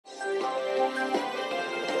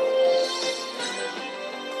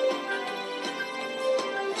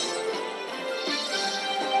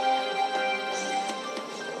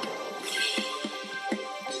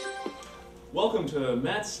welcome to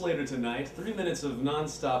Matt Slater Tonight, 3 minutes of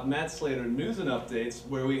non-stop Matt Slater news and updates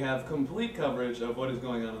where we have complete coverage of what is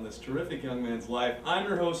going on in this terrific young man's life. I'm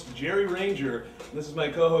your host, Jerry Ranger, and this is my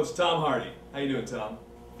co-host, Tom Hardy. How you doing, Tom?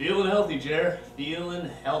 Feeling healthy, Jer. Feeling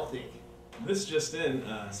healthy. This just in,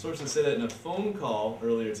 sources said that in a phone call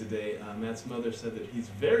earlier today, Matt's mother said that he's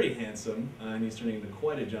very handsome and he's turning into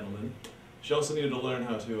quite a gentleman. She also needed to learn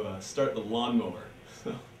how to start the lawnmower.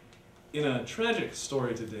 In a tragic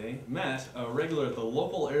story today, Matt, a regular at the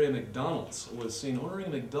local area McDonald's, was seen ordering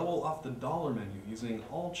a McDouble off the dollar menu using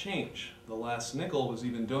all change. The last nickel was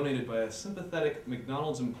even donated by a sympathetic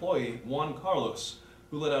McDonald's employee, Juan Carlos,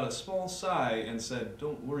 who let out a small sigh and said,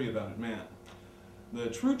 "Don't worry about it, man." The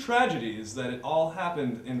true tragedy is that it all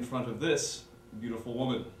happened in front of this beautiful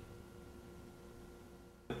woman.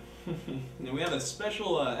 And we have a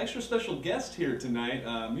special, extra special guest here tonight,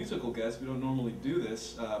 musical guest. We don't normally do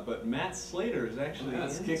this, but Matt Slater is actually.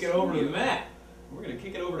 Let's kick it over to Matt. We're gonna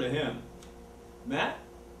kick it over to him. Matt?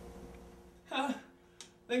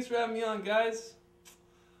 Thanks for having me on, guys.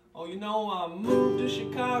 Oh, you know, I moved to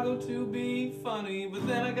Chicago to be funny, but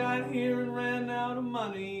then I got here and ran out of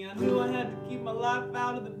money. I knew I had to keep my life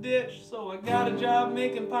out of the ditch, so I got a job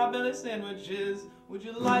making potbelly sandwiches. Would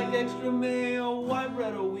you like extra mayo, white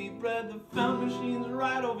bread or wheat bread? The fountain machine's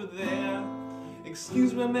right over there.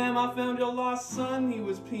 Excuse me, ma'am, I found your lost son. He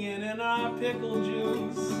was peeing in our pickle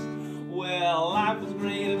juice. Well, life was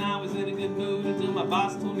great and I was in a good mood until my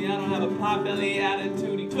boss told me I don't have a potbelly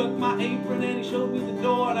attitude. He took my apron and he showed me the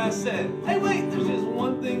door and I said, "Hey, wait, there's just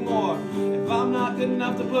one thing more. If I'm not good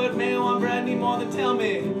enough to put mayo on bread anymore, then tell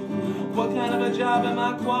me, what kind of a job am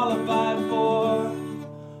I qualified for?"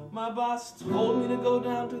 My boss told me to go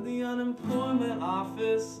down to the unemployment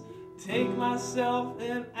office, take myself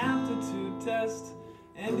an aptitude test,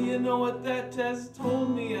 and do you know what that test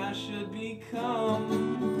told me I should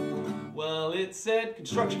become? Well, it said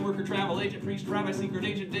construction worker, travel agent, priest, rabbi, secret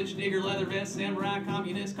agent, ditch digger, leather vest, samurai,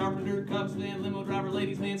 communist, carpenter, Cubs fan, limo driver,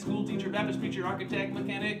 ladies man, school teacher, Baptist preacher, architect,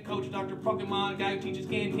 mechanic, coach, doctor, Pokemon, guy who teaches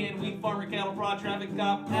can, wheat farmer, cattle prod, traffic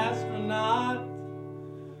cop, astronaut.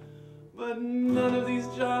 But none of these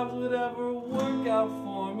jobs would ever work out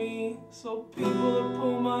for me. So people of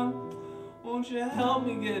Puma, won't you help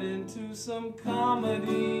me get into some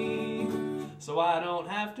comedy? So I don't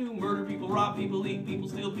have to murder people, rob people, eat people,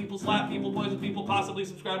 steal people, slap people, poison people, possibly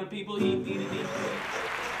subscribe to people, eat.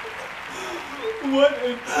 What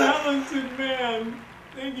a talented man.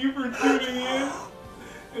 Thank you for tuning in,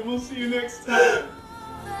 and we'll see you next time.